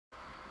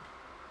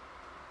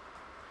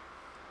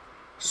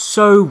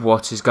So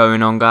what is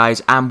going on,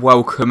 guys, and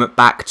welcome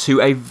back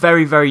to a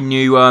very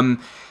new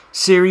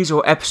series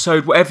or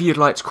episode, whatever you'd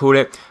like to call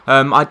it.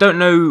 I don't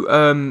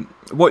know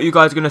what you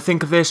guys are going to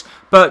think of this,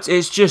 but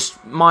it's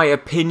just my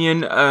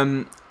opinion,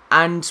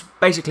 and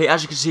basically,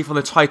 as you can see from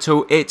the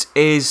title, it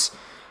is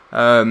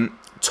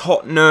Tottenham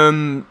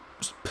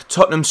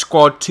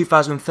squad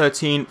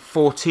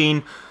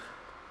 2013-14.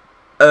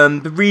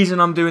 The reason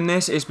I'm doing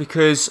this is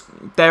because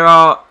there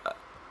are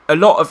a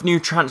lot of new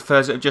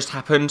transfers that have just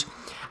happened,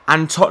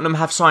 and Tottenham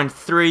have signed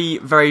 3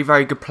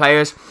 very good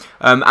players,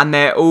 and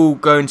they're all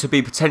going to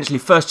be potentially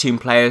first team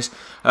players.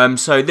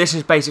 So this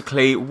is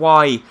basically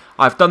why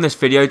I've done this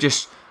video,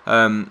 just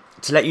to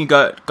let you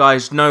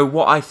guys know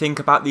what I think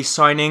about these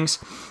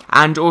signings.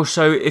 And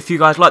also, if you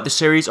guys like the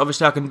series,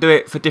 obviously I can do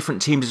it for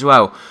different teams as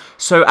well.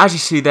 So as you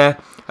see there,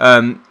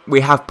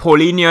 we have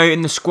Paulinho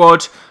in the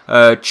squad.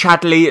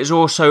 Chadli is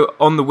also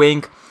on the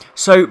wing.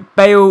 So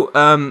Bale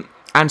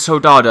and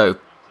Soldado,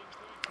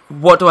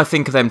 what do I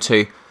think of them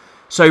two?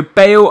 So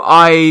Bale,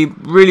 I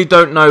really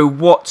don't know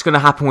what's going to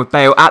happen with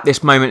Bale at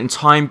this moment in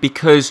time,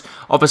 because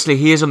obviously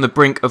he is on the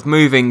brink of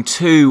moving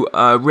to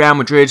Real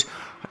Madrid.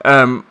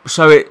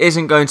 So it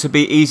isn't going to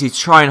be easy to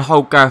try and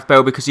hold Gareth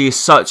Bale because he is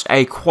such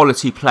a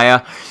quality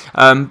player.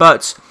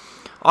 But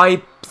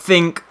I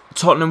think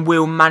Tottenham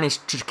will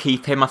manage to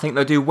keep him. I think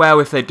they'll do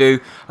well if they do.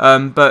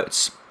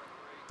 But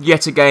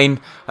yet again,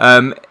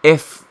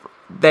 if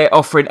they're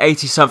offering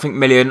 80-something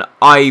million,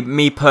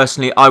 me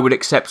personally, I would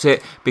accept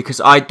it, because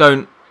I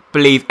don't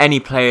believe any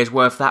player is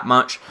worth that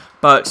much.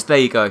 But there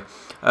you go.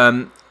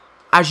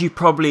 As you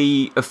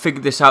probably have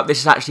figured this out, this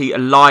is actually a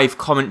live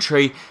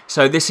commentary.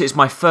 So this is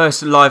my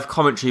first live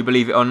commentary,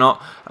 believe it or not.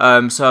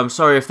 So I'm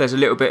sorry if there's a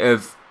little bit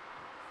of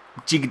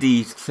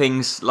jiggedy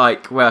things,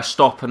 like where I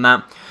stop and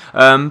that.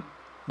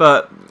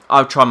 But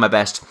I'll try my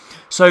best.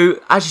 So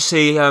as you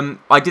see,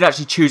 I did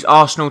actually choose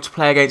Arsenal to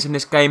play against in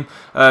this game,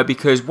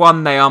 because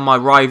 1, they are my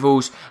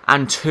rivals,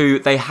 and 2,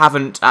 they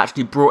haven't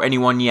actually brought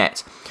anyone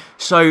yet.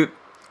 So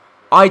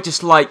I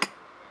just like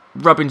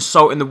rubbing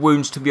salt in the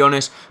wounds, to be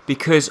honest,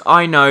 because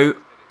I know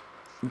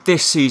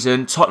this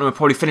season Tottenham will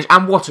probably finish.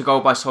 And what a goal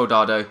by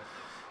Soldado.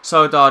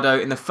 Soldado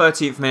in the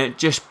 13th minute,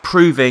 just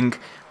proving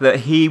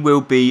that he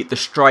will be the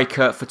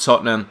striker for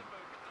Tottenham.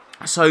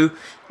 So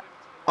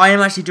I am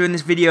actually doing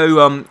this video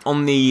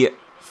on the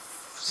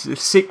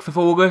 6th of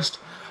August,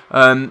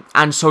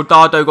 and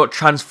Soldado got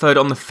transferred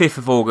on the 5th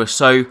of August.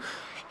 So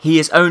he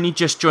has only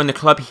just joined the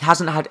club. He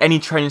hasn't had any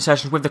training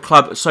sessions with the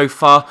club so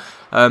far,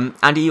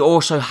 and he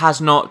also has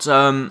not,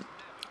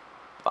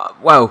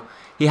 well,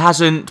 he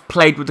hasn't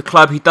played with the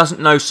club. He doesn't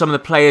know some of the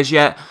players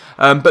yet.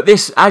 But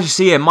this, as you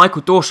see here,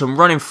 Michael Dawson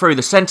running through,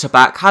 the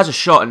centre-back has a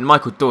shot, and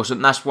Michael Dawson,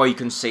 that's why you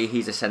can see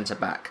he's a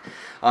centre-back.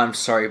 I'm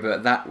sorry,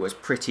 but that was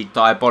pretty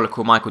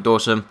diabolical, Michael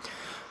Dawson.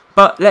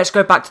 But let's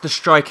go back to the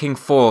striking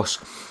force.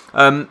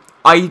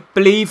 I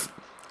believe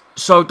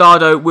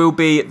Soldado will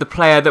be the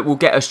player that will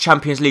get us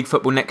Champions League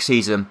football next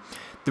season.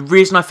 The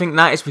reason I think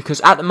that is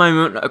because at the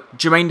moment,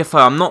 Jermaine Defoe,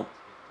 I'm not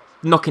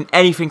knocking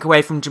anything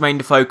away from Jermaine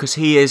Defoe, because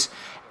he is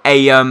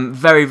a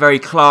very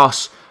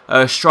class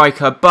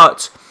striker,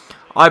 but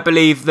I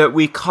believe that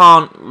we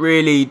can't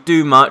really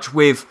do much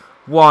with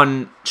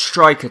one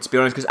striker, to be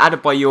honest, because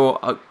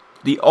Adebayor,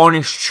 the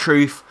honest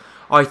truth,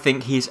 I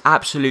think he's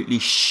absolutely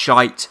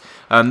shite.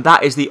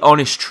 That is the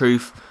honest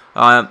truth.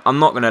 I'm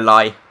not going to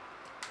lie.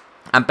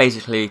 And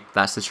basically,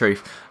 that's the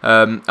truth.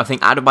 I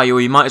think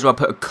Adebayor, you might as well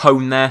put a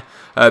cone there,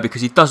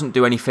 because he doesn't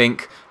do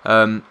anything.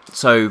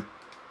 So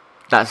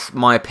that's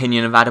my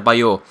opinion of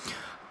Adebayor.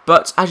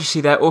 But as you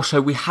see there,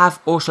 also we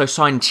have also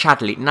signed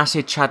Chadli,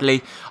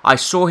 Chadli. I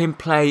saw him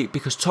play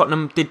because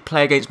Tottenham did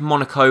play against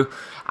Monaco,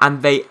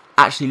 and they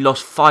actually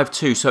lost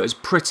 5-2. So it's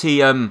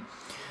pretty an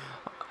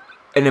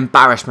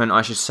embarrassment,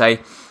 I should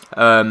say,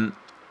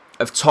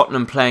 of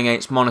Tottenham playing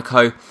against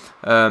Monaco.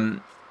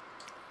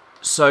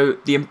 So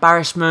the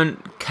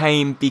embarrassment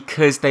came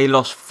because they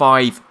lost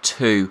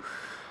 5-2.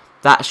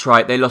 That's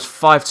right, they lost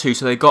 5-2,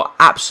 so they got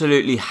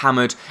absolutely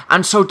hammered.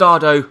 And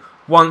Soldado,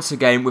 once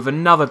again, with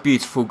another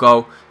beautiful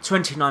goal,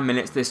 29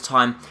 minutes this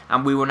time,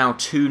 and we were now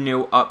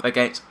 2-0 up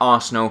against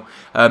Arsenal.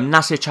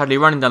 Chadli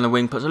running down the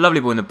wing, puts a lovely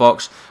ball in the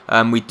box.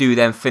 We do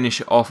then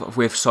finish it off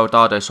with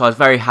Soldado. So I was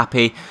very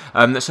happy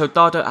that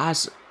Soldado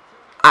has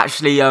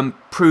actually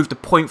proved a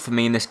point for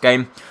me in this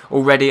game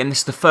already, and this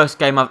is the first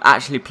game I've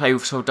actually played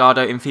with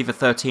Soldado in FIFA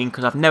 13,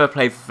 because I've never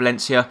played for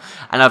Valencia,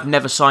 and I've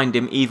never signed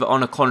him either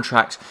on a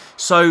contract.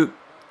 So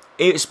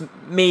it's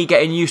me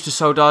getting used to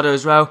Soldado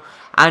as well,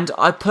 and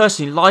I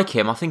personally like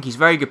him. I think he's a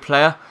very good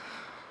player.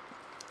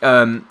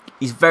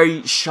 He's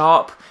very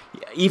sharp,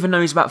 even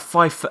though he's about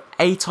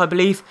 5'8", I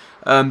believe.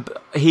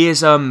 He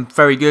is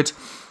very good.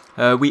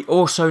 We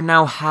also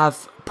now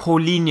have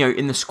Paulinho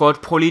in the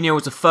squad. Paulinho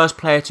was the first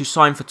player to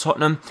sign for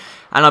Tottenham,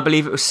 and I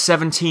believe it was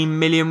 17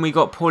 million we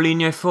got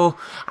Paulinho for,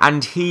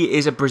 and he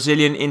is a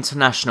Brazilian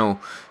international.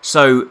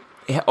 So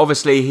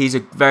obviously he's a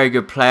very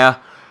good player.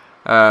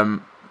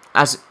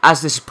 As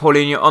this is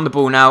Paulinho on the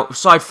ball now,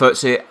 side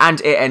foots it,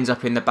 and it ends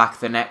up in the back of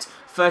the net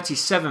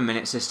 37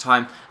 minutes this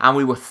time, and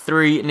we were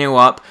 3-0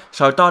 up.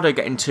 Soldado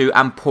getting 2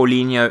 and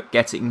Paulinho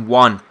getting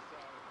 1.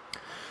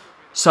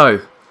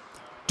 So,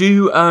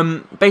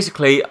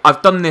 basically,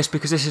 I've done this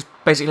because this is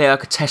basically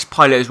like a test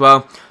pilot as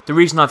well. The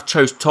reason I've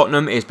chose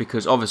Tottenham is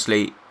because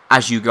obviously,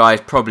 as you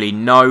guys probably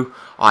know,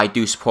 I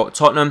do support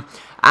Tottenham,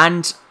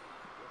 and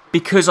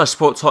because I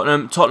support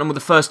Tottenham, Tottenham were the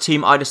first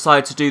team I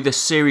decided to do this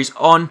series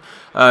on.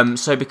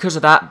 So because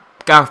of that,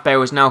 Gareth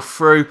Bale is now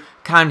through.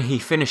 Can he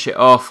finish it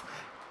off?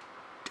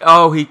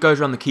 Oh, he goes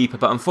around the keeper,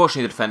 but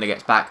unfortunately the defender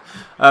gets back.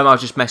 I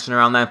was just messing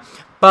around there.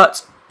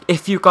 But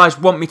if you guys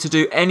want me to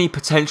do any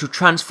potential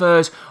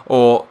transfers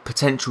or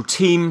potential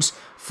teams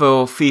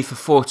for FIFA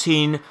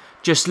 14,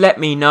 just let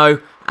me know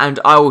and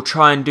I will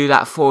try and do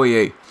that for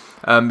you.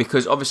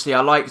 Because obviously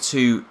I like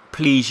to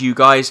please you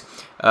guys.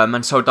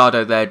 And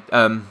Soldado there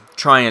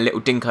trying a little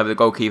dink over the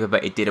goalkeeper,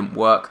 but it didn't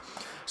work.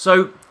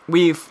 So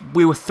we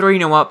were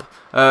 3-0 up,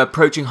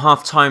 approaching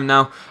half time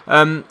now.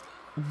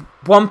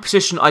 One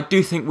position I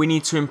do think we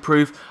need to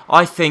improve.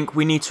 I think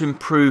we need to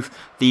improve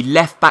the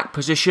left back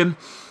position,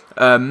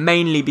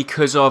 mainly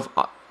because of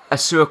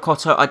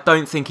Asuakoto. I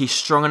don't think he's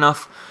strong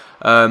enough.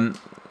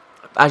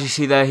 As you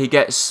see there, he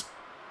gets,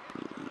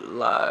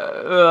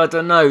 I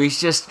don't know,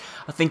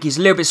 I think he's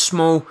a little bit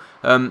small.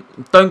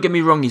 Don't get me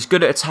wrong, he's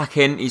good at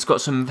attacking. He's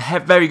got some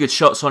very good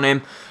shots on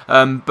him.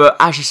 But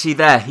as you see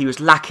there, he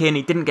was lacking.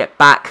 He didn't get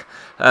back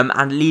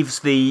and leaves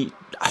the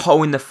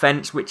hole in the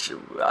fence, which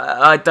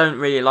I don't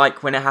really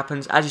like when it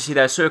happens. As you see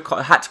there,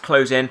 Asuakoto had to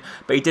close in,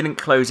 but he didn't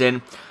close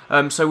in.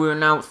 So we were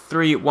now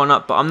 3-1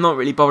 up, but I'm not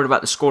really bothered about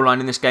the scoreline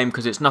in this game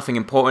because it's nothing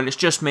important. It's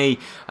just me,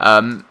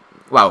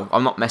 well,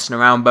 I'm not messing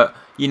around, but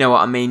you know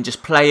what I mean,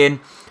 just playing.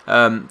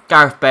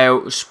 Gareth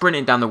Bale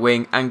sprinting down the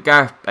wing, and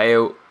Gareth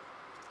Bale,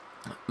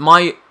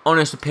 my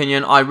honest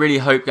opinion, I really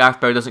hope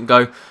Gareth Bale doesn't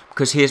go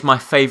because he is my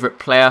favourite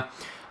player.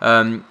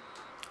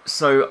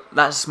 So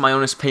that's my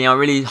honest opinion. I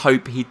really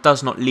hope he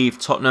does not leave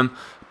Tottenham,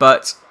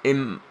 but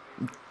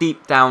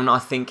deep down I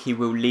think he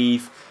will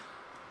leave.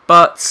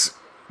 But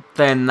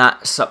then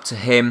that's up to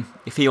him.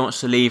 If he wants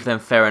to leave, then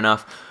fair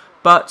enough.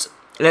 But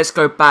let's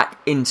go back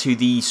into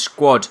the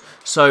squad.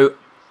 So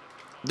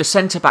the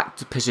centre-back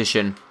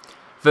position.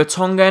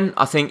 Vertonghen,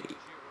 I think,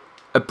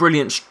 a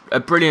brilliant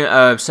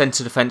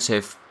centre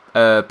defensive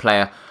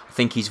player. I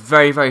think he's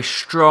very, very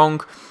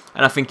strong,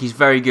 and I think he's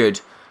very good.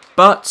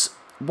 But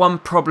one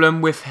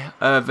problem with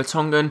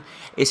Vertonghen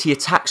is he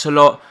attacks a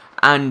lot,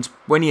 and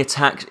when he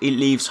attacks, it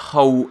leaves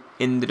hole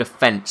in the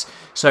defence.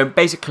 So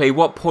basically,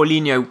 what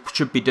Paulinho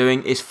should be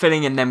doing is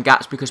filling in them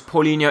gaps, because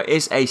Paulinho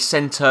is a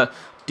centre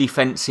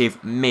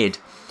defensive mid.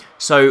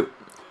 So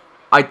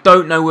I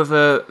don't know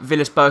whether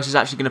Villas-Boas is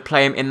actually going to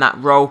play him in that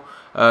role.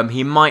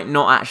 He might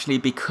not actually,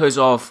 because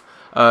of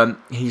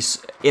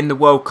he's in the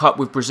World Cup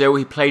with Brazil.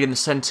 He played in the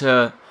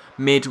centre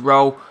mid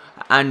role,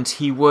 and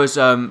he was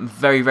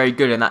very, very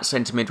good in that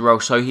centre mid role.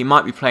 So he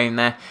might be playing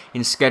there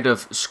instead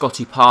of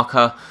Scotty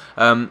Parker,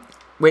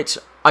 which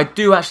I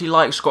do actually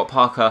like Scott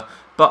Parker,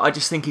 but I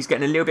just think he's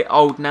getting a little bit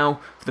old now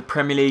for the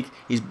Premier League.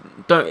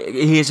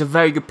 He is a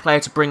very good player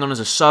to bring on as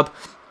a sub.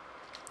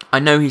 I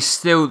know he's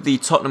still the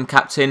Tottenham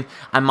captain,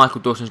 and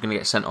Michael Dawson's going to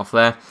get sent off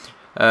there.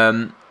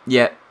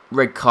 Yeah,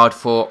 red card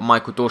for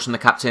Michael Dawson, the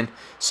captain.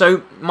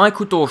 So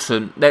Michael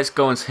Dawson, let's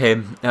go on to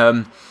him.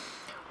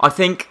 I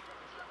think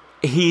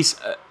he's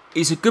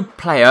a good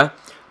player,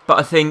 but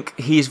I think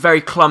he's very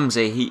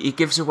clumsy. He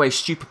gives away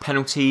stupid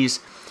penalties.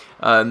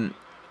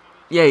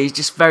 Yeah, he's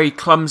just very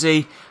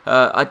clumsy.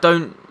 I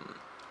don't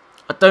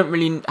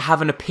really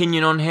have an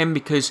opinion on him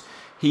because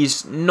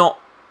he's not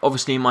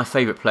obviously my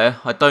favourite player.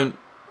 I don't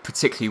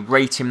particularly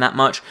rate him that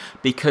much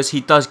because he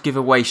does give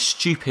away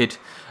stupid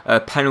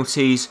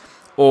penalties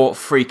or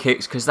free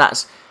kicks, because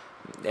that's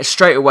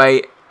straight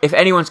away, if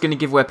anyone's going to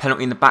give away a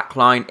penalty in the back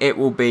line, it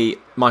will be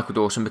Michael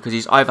Dawson, because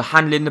he's either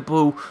handling the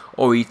ball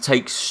or he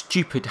takes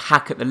stupid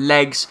hack at the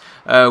legs,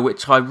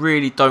 which I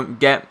really don't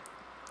get.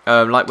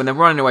 Like when they're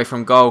running away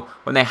from goal,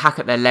 when they hack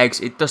at their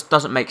legs, it just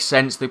doesn't make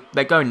sense.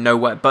 They're going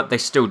nowhere, but they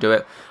still do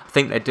it. I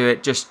think they do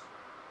it just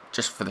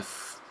for the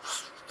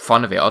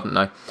fun of it, I don't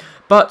know.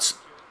 But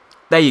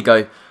there you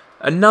go.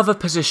 Another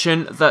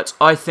position that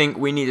I think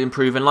we need to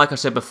improve, and like I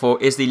said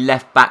before, is the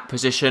left back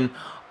position.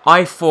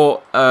 I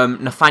thought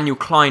Nathaniel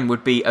Klein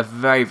would be a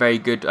very, very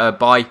good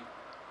buy,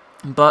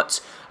 but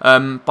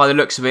by the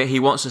looks of it, he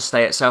wants to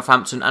stay at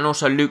Southampton, and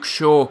also Luke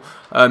Shaw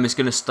is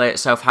going to stay at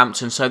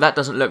Southampton, so that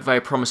doesn't look very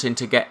promising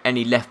to get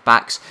any left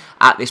backs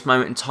at this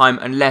moment in time,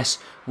 unless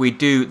we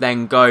do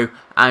then go,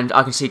 and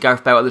I can see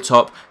Gareth Bale at the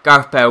top.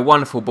 Gareth Bale,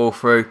 wonderful ball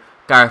through.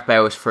 Gareth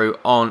Bale is through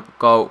on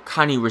goal.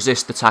 Can he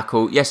resist the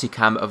tackle? Yes, he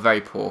can, but a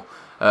very poor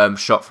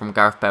shot from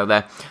Gareth Bale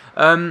there.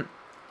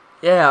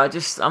 Yeah,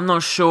 I'm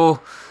not sure.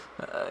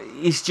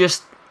 He's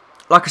just,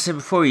 like I said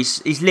before,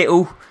 he's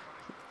little.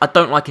 I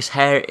don't like his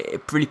hair.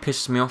 It really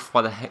pisses me off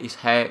by his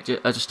hair.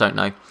 I just don't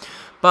know.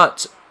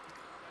 But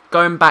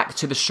going back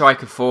to the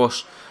striker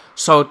force,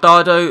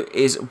 Soldado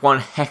is one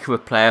heck of a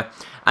player.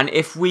 And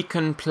if we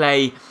can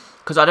play,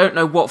 because I don't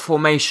know what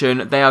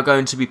formation they are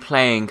going to be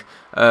playing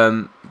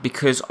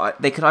because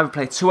they could either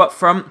play 2 up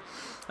front,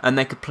 and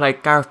they could play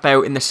Gareth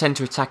Bale in the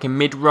centre attacking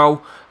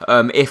mid-role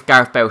if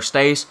Gareth Bale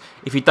stays.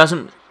 If he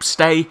doesn't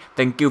stay,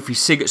 then Gylfi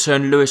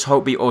Sigurdsson, Lewis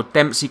Holtby or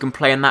Dempsey can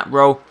play in that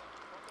role.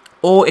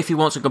 Or if he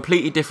wants a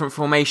completely different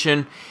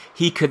formation,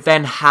 he could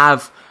then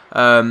have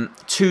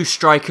 2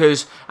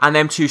 strikers, and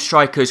them 2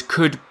 strikers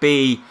could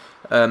be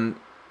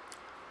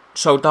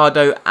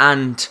Soldado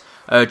and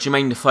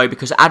Jermaine Defoe,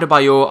 because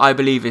Adebayor, I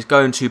believe, is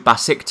going to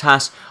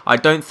Besiktas. I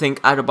don't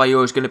think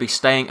Adebayor is going to be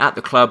staying at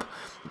the club.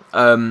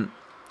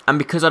 And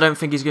because I don't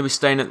think he's going to be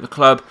staying at the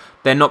club,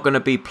 they're not going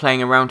to be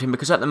playing around him.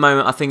 Because at the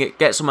moment, I think it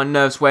gets on my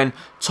nerves when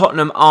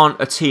Tottenham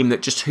aren't a team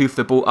that just hoof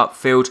the ball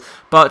upfield.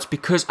 But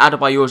because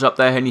Adebayor's up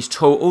there and he's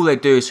tall, all they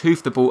do is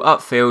hoof the ball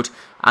upfield,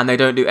 and they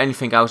don't do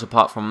anything else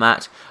apart from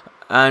that.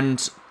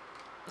 And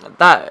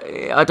that,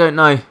 I don't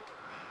know.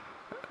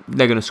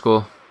 They're going to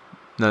score.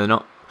 No, they're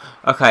not.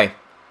 Okay.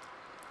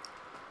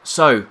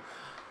 So,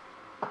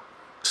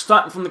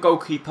 starting from the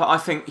goalkeeper, I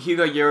think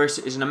Hugo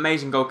Lloris is an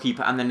amazing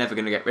goalkeeper, and they're never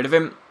going to get rid of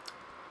him.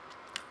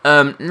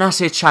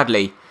 Nacer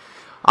Chadli,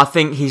 I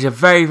think he's a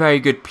very, very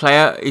good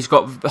player. He's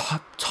got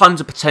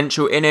tons of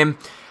potential in him.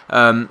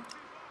 And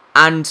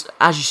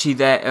as you see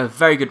there, a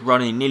very good run,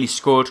 and he nearly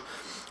scored.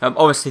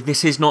 Obviously,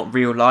 this is not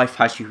real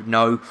life, as you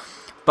know.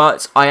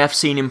 But I have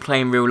seen him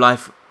play in real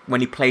life when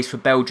he plays for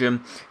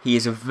Belgium. He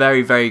is a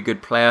very, very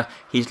good player.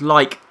 He's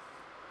like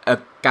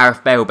a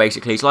Gareth Bale,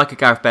 basically. He's like a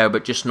Gareth Bale,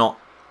 but just not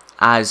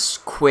as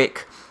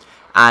quick.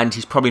 And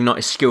he's probably not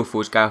as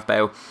skillful as Gareth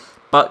Bale.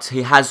 But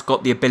he has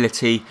got the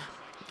ability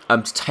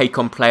to take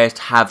on players,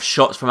 to have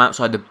shots from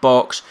outside the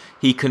box.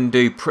 He can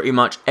do pretty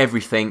much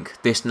everything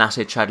this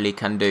Nacer Chadli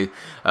can do,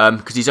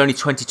 because he's only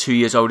 22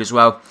 years old as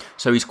well,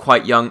 so he's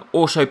quite young.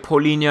 Also,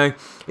 Paulinho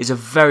is a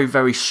very,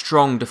 very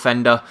strong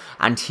defender,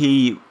 and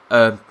he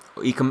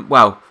can,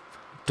 well,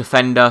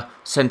 defender,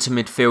 centre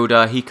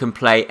midfielder, he can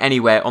play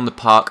anywhere on the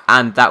park.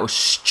 And that was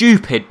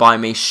stupid by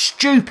me,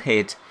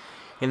 stupid,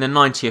 in the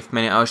 90th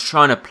minute. I was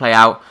trying to play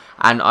out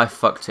and I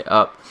fucked it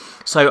up.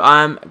 So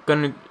I'm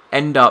going to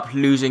end up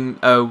losing,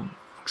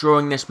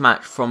 drawing this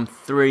match from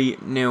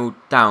 3-0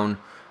 down.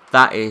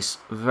 That is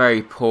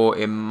very poor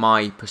in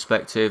my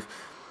perspective.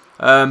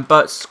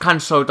 But can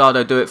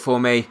Soldado do it for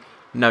me?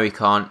 No, he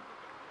can't.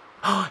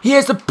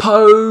 Here's the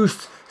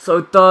post!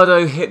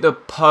 Soldado hit the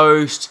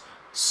post.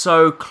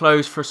 So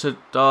close for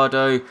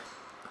Soldado.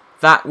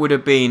 That would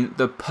have been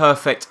the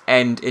perfect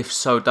end if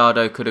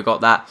Soldado could have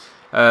got that.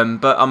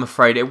 But I'm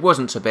afraid it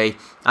wasn't to be.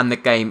 And the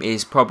game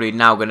is probably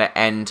now going to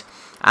end.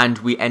 And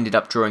we ended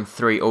up drawing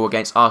 3-3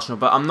 against Arsenal.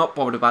 But I'm not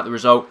bothered about the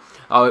result.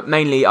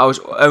 Mainly, I was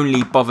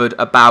only bothered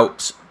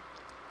about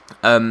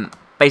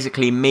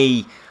basically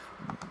me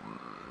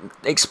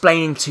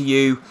explaining to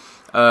you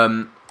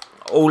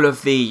all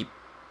of the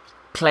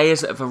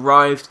players that have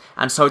arrived.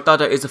 And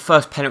Soldado is the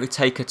first penalty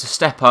taker to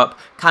step up.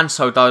 Can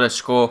Soldado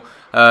score?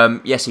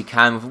 Yes, he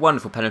can, with a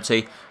wonderful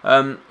penalty.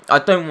 I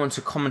don't want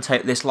to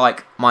commentate this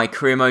like my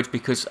career mode,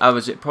 because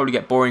otherwise it'd probably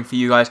get boring for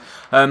you guys.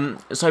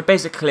 So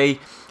basically,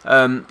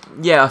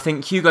 yeah, I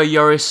think Hugo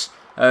Lloris,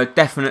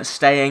 definite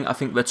staying. I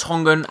think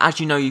Vertonghen, as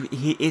you know,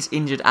 he is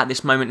injured at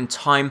this moment in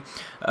time.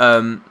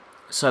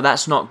 So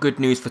that's not good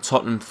news for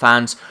Tottenham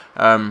fans.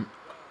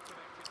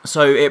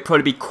 So it'd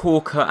probably be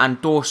Corker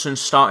and Dawson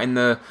starting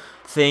the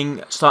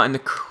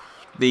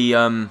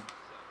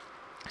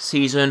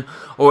season,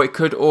 or it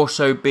could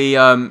also be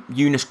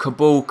Yunus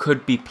Kabul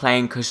could be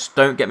playing, because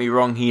don't get me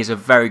wrong, he is a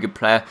very good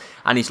player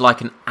and he's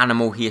like an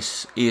animal. He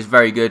is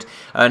very good.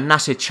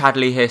 Nacer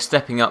Chadli here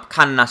stepping up.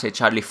 Can Nacer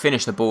Chadli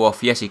finish the ball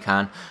off? Yes, he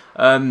can.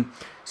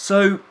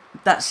 So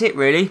that's it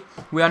really.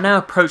 We are now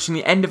approaching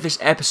the end of this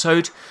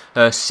episode,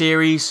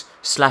 series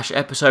 /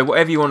 episode,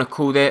 whatever you want to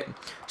call it.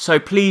 So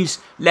please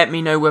let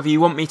me know whether you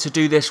want me to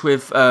do this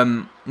with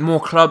more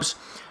clubs.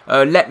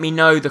 Let me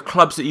know the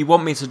clubs that you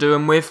want me to do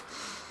them with.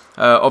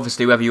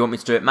 Obviously, whether you want me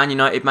to do it Man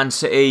United, Man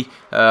City,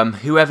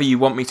 whoever you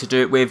want me to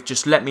do it with,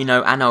 just let me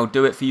know and I'll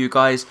do it for you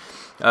guys.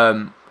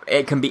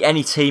 It can be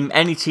any team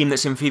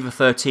that's in FIFA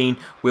 13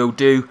 will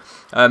do.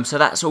 So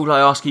that's all I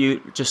ask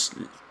you. Just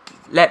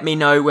let me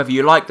know whether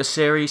you like the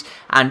series,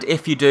 and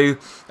if you do,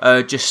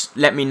 just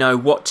let me know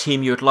what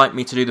team you would like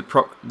me to do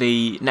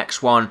the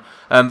next one.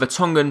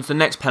 Vertonghen's the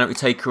next penalty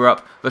taker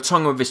up.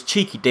 Vertonghen with his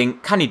cheeky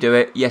dink. Can he do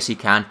it? Yes, he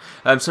can.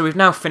 So we've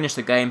now finished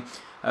the game.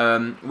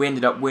 We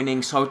ended up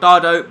winning.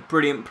 Soldado,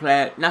 brilliant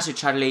player. Nacer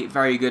Chadli,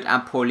 very good.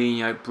 And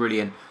Paulinho,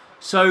 brilliant.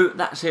 So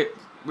that's it,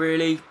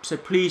 really. So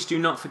please do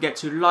not forget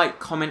to like,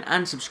 comment,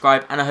 and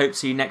subscribe. And I hope to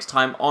see you next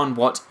time on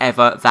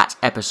whatever that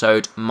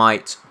episode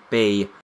might be.